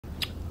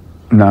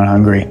not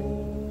hungry.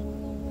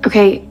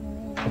 Okay,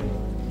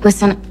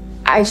 listen,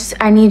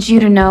 I need you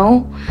to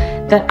know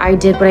that I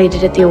did what I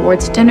did at the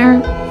awards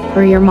dinner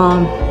for your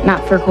mom,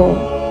 not for Cole.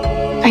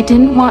 I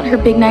didn't want her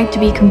big night to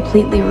be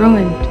completely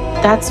ruined.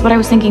 That's what I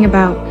was thinking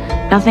about,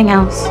 nothing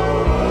else.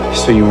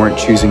 So you weren't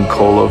choosing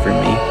Cole over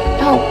me?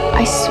 No,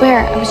 I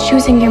swear, I was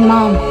choosing your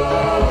mom.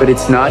 But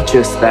it's not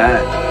just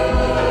that.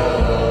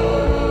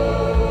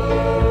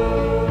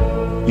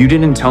 You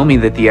didn't tell me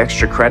that the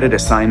extra credit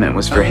assignment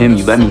was for him.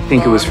 You let me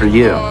think it was for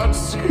you.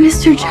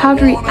 Mr.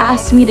 Chowdhury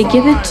asked me to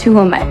give it to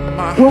him.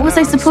 What was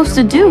I supposed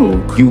to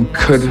do? You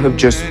could have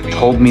just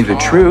told me the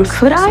truth.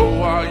 Could I?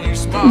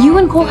 You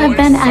and Cole have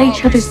been at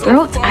each other's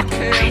throats.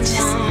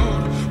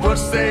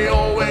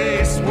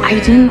 I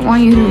didn't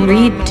want you to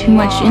read too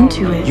much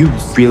into it. You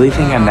really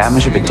think I'm that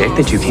much of a dick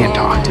that you can't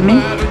talk to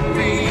me?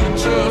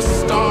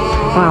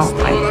 Well,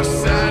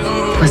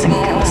 I wasn't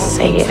gonna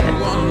say it.